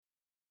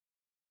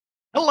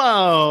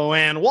Hello,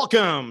 and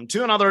welcome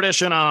to another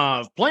edition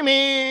of Play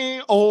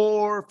Me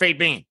or Fade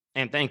Me.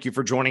 And thank you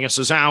for joining us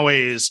as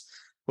always.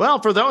 Well,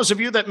 for those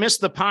of you that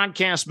missed the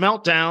podcast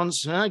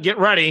meltdowns, get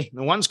ready.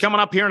 The one's coming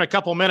up here in a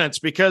couple minutes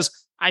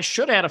because I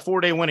should have had a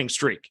 4-day winning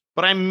streak,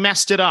 but I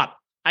messed it up.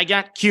 I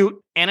got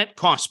cute, and it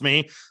cost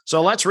me.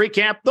 So let's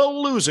recap the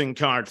losing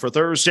card for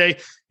Thursday.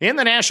 In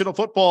the National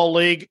Football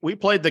League, we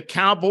played the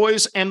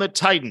Cowboys and the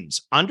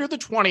Titans under the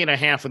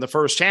 20.5 in the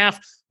first half.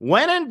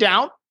 When in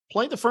doubt,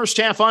 play the first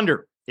half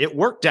under. It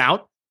worked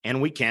out,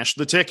 and we cashed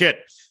the ticket.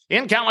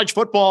 In college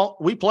football,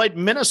 we played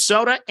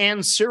Minnesota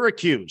and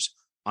Syracuse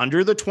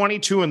under the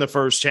 22 in the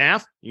first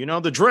half. You know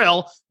the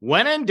drill.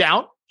 When in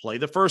doubt, play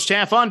the first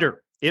half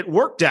under. It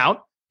worked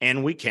out,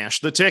 and we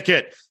cashed the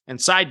ticket.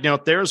 And side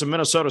note, there, as a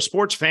Minnesota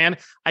sports fan,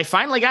 I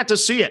finally got to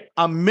see it.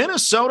 A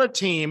Minnesota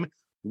team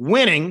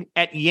winning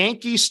at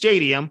Yankee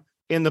Stadium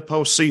in the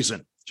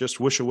postseason. Just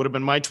wish it would have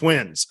been my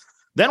Twins.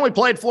 Then we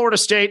played Florida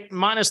State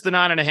minus the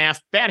 9.5.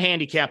 Bad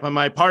handicap on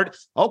my part.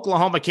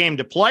 Oklahoma came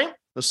to play.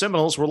 The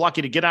Seminoles were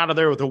lucky to get out of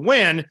there with a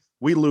win.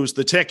 We lose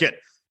the ticket.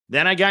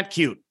 Then I got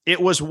cute.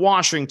 It was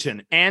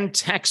Washington and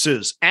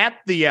Texas at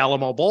the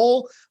Alamo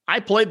Bowl. I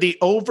played the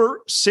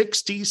over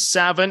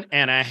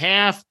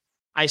 67.5.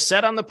 I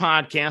said on the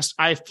podcast,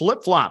 I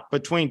flip-flop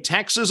between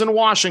Texas and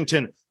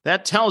Washington.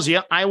 That tells you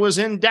I was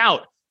in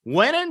doubt.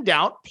 When in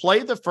doubt,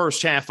 play the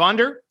first half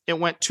under. It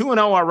went 2-0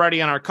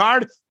 already on our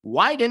card.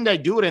 Why didn't I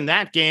do it in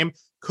that game?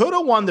 Could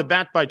have won the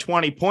bet by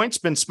 20 points,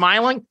 been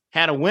smiling,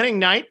 had a winning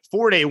night,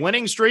 4-day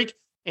winning streak.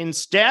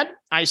 Instead,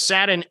 I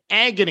sat in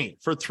agony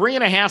for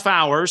 3.5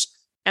 hours,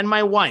 and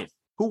my wife,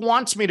 who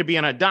wants me to be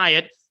on a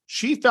diet,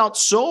 she felt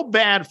so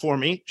bad for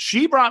me,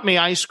 she brought me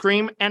ice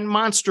cream and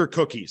Monster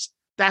cookies.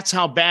 That's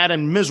how bad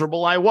and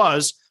miserable I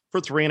was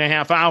for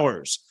 3.5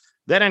 hours.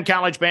 Then in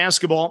college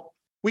basketball,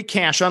 we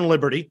cash on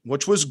Liberty,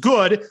 which was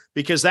good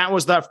because that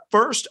was the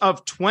first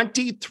of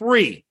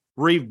 23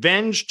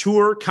 Revenge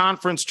Tour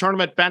Conference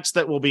tournament bets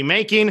that we'll be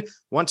making.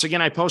 Once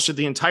again, I posted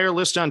the entire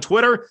list on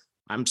Twitter.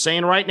 I'm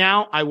saying right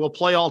now, I will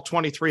play all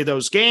 23 of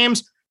those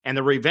games, and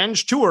the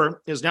Revenge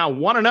Tour is now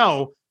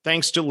 1-0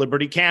 thanks to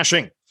Liberty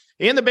cashing.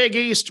 In the Big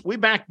East, we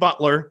backed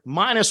Butler,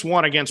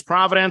 -1 against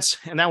Providence,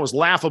 and that was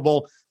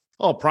laughable.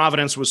 Oh,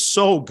 Providence was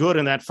so good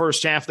in that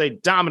first half. They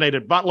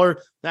dominated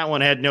Butler. That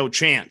one had no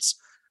chance.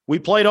 We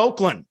played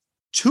Oakland.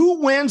 2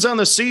 wins on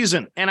the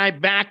season, and I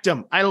backed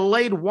them. I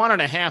laid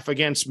 1.5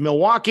 against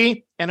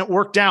Milwaukee, and it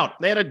worked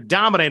out. They had a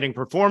dominating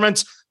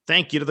performance.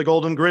 Thank you to the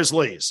Golden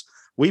Grizzlies.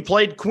 We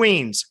played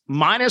Queens,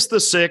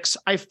 -6.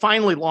 I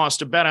finally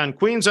lost a bet on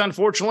Queens,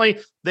 unfortunately.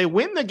 They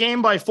win the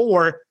game by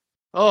 4.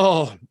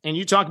 Oh, and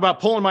you talk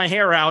about pulling my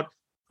hair out.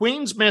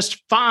 Queens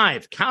missed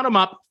 5, count them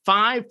up,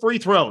 5 free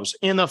throws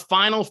in the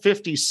final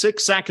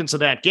 56 seconds of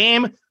that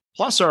game.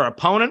 Plus, our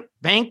opponent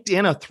banked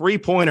in a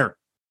 3-pointer.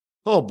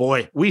 Oh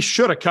boy, we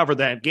should have covered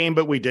that game,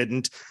 but we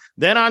didn't.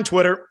 Then on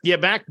Twitter, you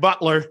back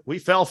Butler. We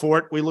fell for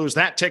it. We lose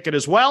that ticket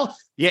as well.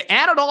 You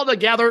add it all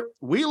together,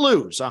 we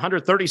lose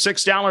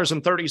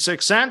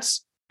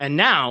 $136.36. And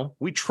now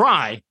we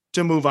try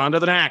to move on to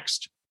the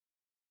next.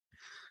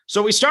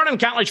 So we start in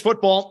college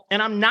football,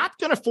 and I'm not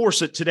going to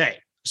force it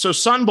today. So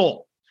Sun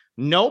Bowl,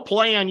 no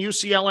play on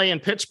UCLA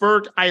and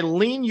Pittsburgh. I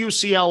lean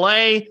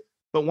UCLA,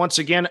 but once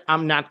again,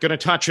 I'm not going to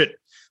touch it.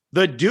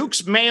 The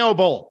Duke's Mayo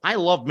Bowl. I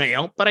love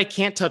Mayo, but I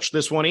can't touch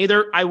this one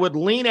either. I would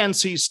lean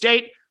NC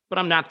State, but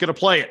I'm not going to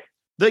play it.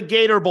 The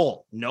Gator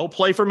Bowl. No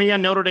play for me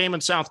on Notre Dame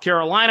and South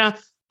Carolina.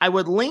 I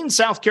would lean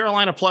South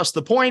Carolina plus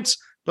the points,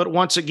 but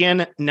once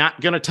again, not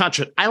going to touch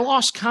it. I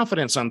lost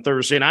confidence on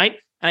Thursday night,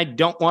 and I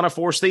don't want to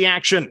force the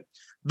action.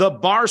 The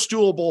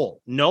Barstool Bowl.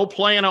 No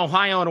play in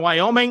Ohio and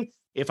Wyoming.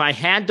 If I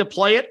had to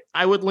play it,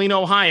 I would lean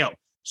Ohio.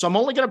 So I'm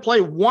only going to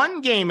play one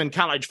game in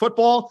college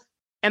football,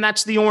 and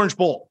that's the Orange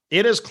Bowl.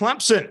 It is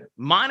Clemson,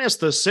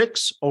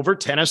 -6 over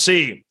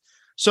Tennessee.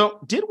 So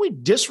did we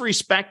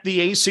disrespect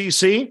the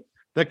ACC?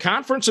 The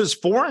conference is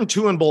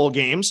 4-2 in bowl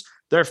games.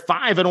 They're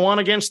 5-1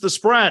 against the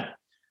spread.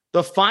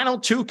 The final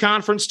 2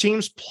 conference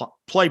teams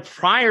play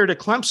prior to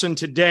Clemson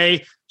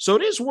today, so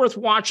it is worth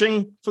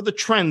watching for the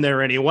trend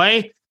there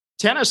anyway.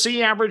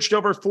 Tennessee averaged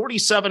over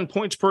 47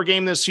 points per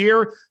game this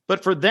year,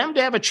 but for them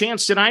to have a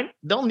chance tonight,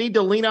 they'll need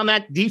to lean on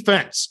that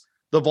defense.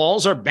 The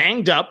Vols are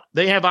banged up.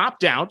 They have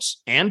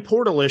opt-outs and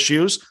portal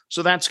issues,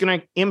 so that's going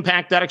to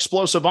impact that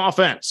explosive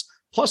offense.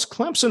 Plus,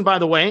 Clemson, by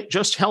the way,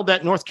 just held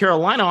that North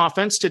Carolina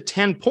offense to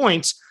 10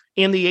 points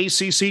in the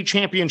ACC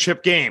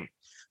championship game.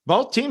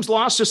 Both teams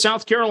lost to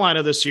South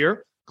Carolina this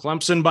year.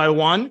 Clemson by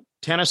 1,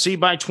 Tennessee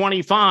by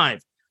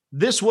 25.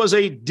 This was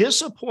a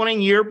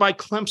disappointing year by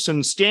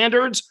Clemson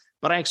standards,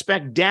 but I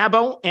expect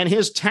Dabo and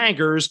his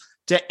Tigers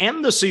to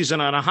end the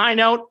season on a high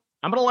note.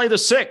 I'm going to lay the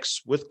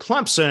 6 with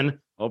Clemson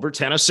over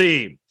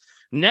Tennessee.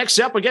 Next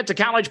up, we get to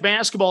college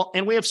basketball,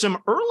 and we have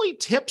some early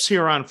tips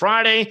here on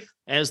Friday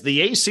as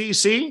the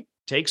ACC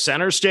takes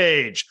center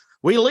stage.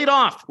 We lead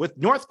off with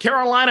North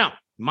Carolina,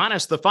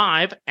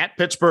 -5 at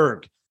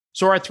Pittsburgh.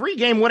 So our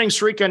 3-game winning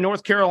streak on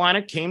North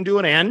Carolina came to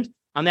an end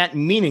on that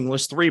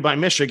meaningless 3 by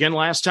Michigan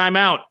last time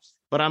out.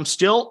 But I'm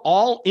still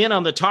all in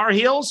on the Tar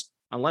Heels.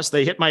 unless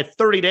they hit my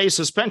 30-day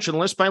suspension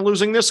list by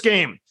losing this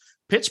game.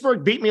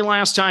 Pittsburgh beat me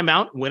last time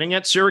out, winning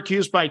at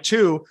Syracuse by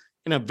 2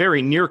 in a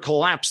very near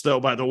collapse, though,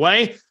 by the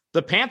way.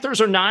 The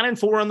Panthers are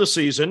 9-4 in the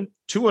season,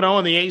 2-0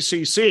 in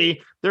the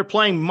ACC. They're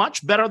playing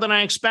much better than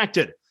I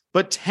expected.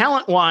 But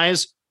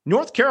talent-wise,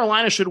 North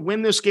Carolina should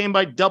win this game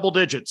by double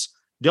digits.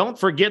 Don't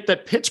forget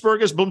that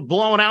Pittsburgh has been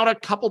blown out a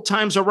couple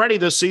times already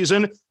this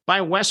season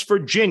by West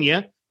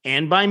Virginia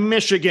and by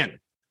Michigan.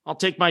 I'll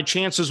take my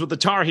chances with the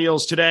Tar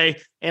Heels today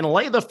and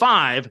lay the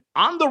 5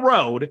 on the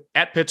road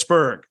at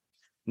Pittsburgh.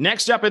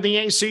 Next up in the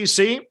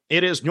ACC,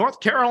 it is North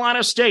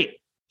Carolina State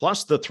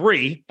plus the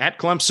 3 at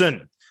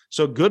Clemson.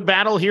 So good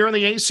battle here in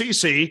the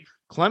ACC.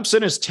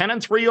 Clemson is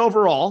 10-3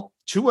 overall,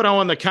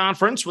 2-0 in the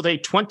conference with a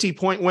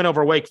 20-point win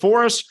over Wake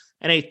Forest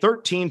and a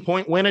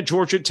 13-point win at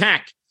Georgia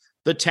Tech.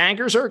 The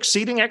Tigers are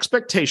exceeding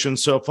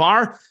expectations so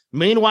far.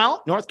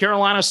 Meanwhile, North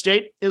Carolina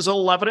State is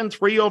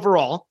 11-3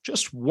 overall,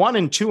 just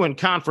 1-2 in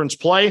conference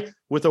play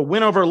with a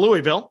win over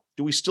Louisville.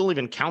 Do we still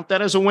even count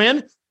that as a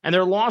win? And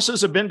their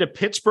losses have been to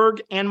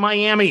Pittsburgh and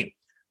Miami.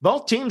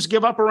 Both teams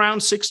give up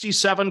around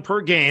 67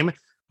 per game.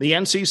 The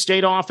NC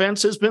State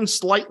offense has been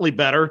slightly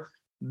better.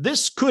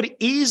 This could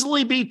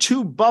easily be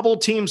 2 bubble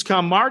teams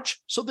come March,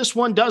 so this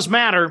one does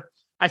matter.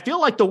 I feel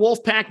like the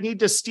Wolfpack need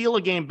to steal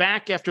a game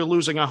back after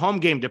losing a home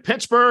game to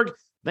Pittsburgh.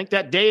 I think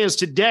that day is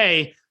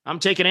today. I'm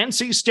taking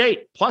NC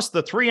State plus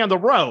the 3 on the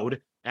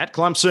road at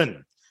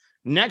Clemson.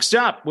 Next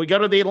up, we go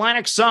to the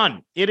Atlantic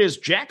Sun. It is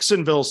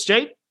Jacksonville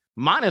State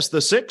minus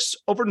the 6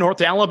 over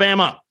North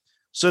Alabama.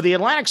 So the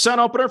Atlantic Sun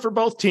opener for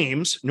both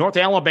teams. North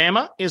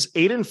Alabama is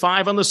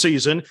 8-5 on the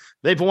season.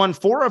 They've won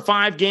 4 of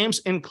 5 games,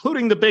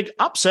 including the big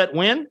upset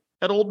win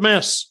at Ole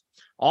Miss.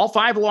 All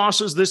 5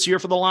 losses this year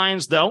for the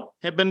Lions, though,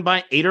 have been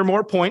by 8 or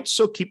more points,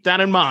 so keep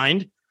that in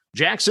mind.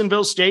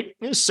 Jacksonville State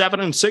is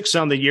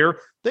 7-6 on the year.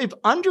 They've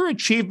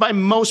underachieved by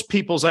most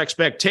people's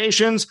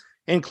expectations,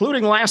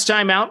 including last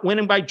time out,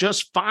 winning by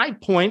just 5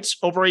 points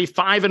over a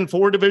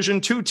 5-4 Division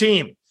II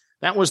team.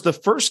 That was the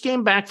first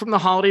game back from the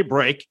holiday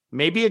break.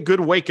 Maybe a good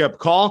wake-up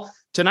call.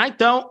 Tonight,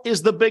 though,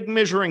 is the big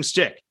measuring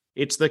stick.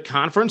 It's the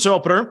conference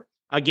opener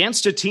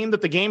against a team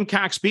that the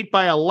Gamecocks beat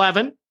by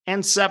 11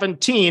 and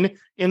 17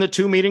 in the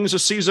 2 meetings a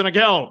season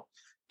ago.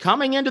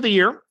 Coming into the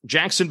year,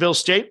 Jacksonville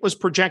State was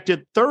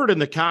projected 3rd in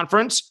the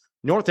conference,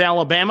 North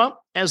Alabama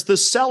as the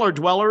cellar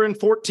dweller in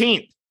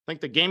 14th. I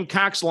think the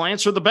Gamecocks will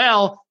answer the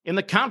bell in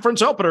the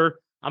conference opener.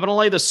 I'm going to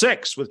lay the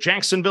 6 with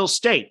Jacksonville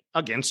State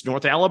against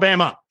North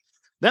Alabama.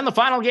 Then the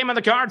final game on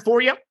the card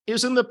for you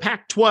is in the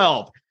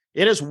Pac-12.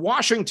 It is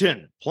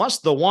Washington plus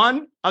the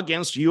 1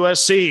 against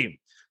USC.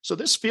 So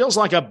this feels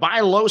like a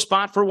buy low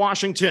spot for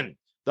Washington.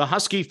 The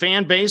Husky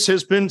fan base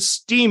has been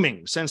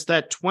steaming since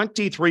that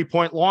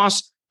 23-point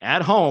loss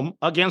at home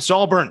against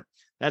Auburn.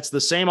 That's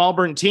the same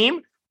Auburn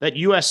team that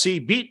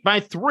USC beat by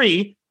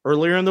 3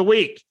 earlier in the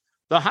week.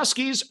 The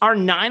Huskies are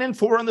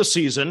 9-4 in the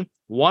season,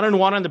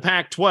 1-1 in the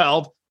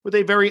Pac-12 with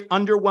a very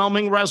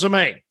underwhelming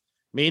resume.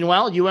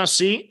 Meanwhile,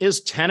 USC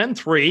is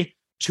 10-3,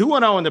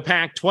 2-0 in the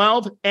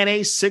Pac-12, and a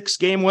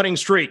 6-game winning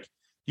streak.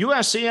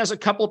 USC has a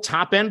couple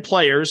top-end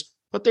players,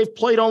 but they've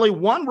played only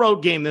 1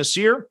 road game this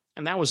year,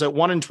 and that was at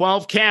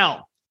 1-12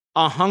 Cal.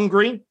 A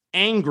hungry,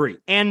 angry,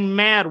 and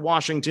mad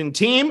Washington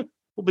team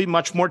will be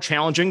much more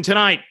challenging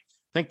tonight.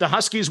 I think the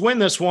Huskies win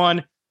this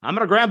one. I'm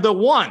going to grab the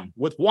 1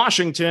 with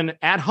Washington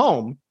at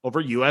home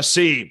over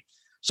USC.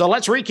 So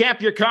let's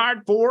recap your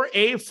card for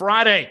a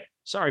Friday.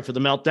 Sorry for the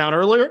meltdown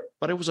earlier,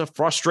 but it was a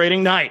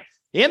frustrating night.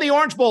 In the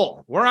Orange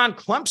Bowl, we're on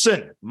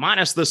Clemson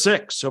minus the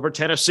 6 over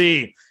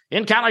Tennessee.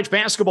 In college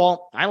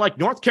basketball, I like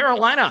North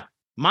Carolina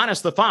minus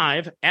the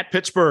 5 at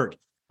Pittsburgh.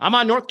 I'm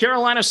on North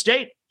Carolina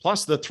State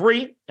plus the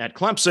 3 at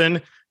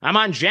Clemson. I'm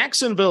on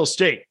Jacksonville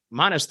State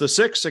minus the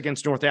 6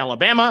 against North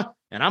Alabama.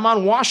 And I'm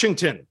on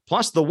Washington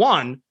plus the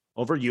 1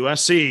 over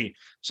USC.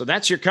 So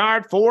that's your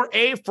card for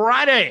a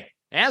Friday.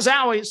 As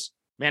always,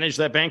 manage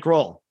that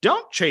bankroll.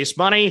 Don't chase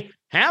money.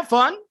 Have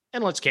fun.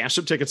 And let's cash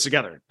some tickets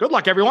together. Good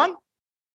luck, everyone.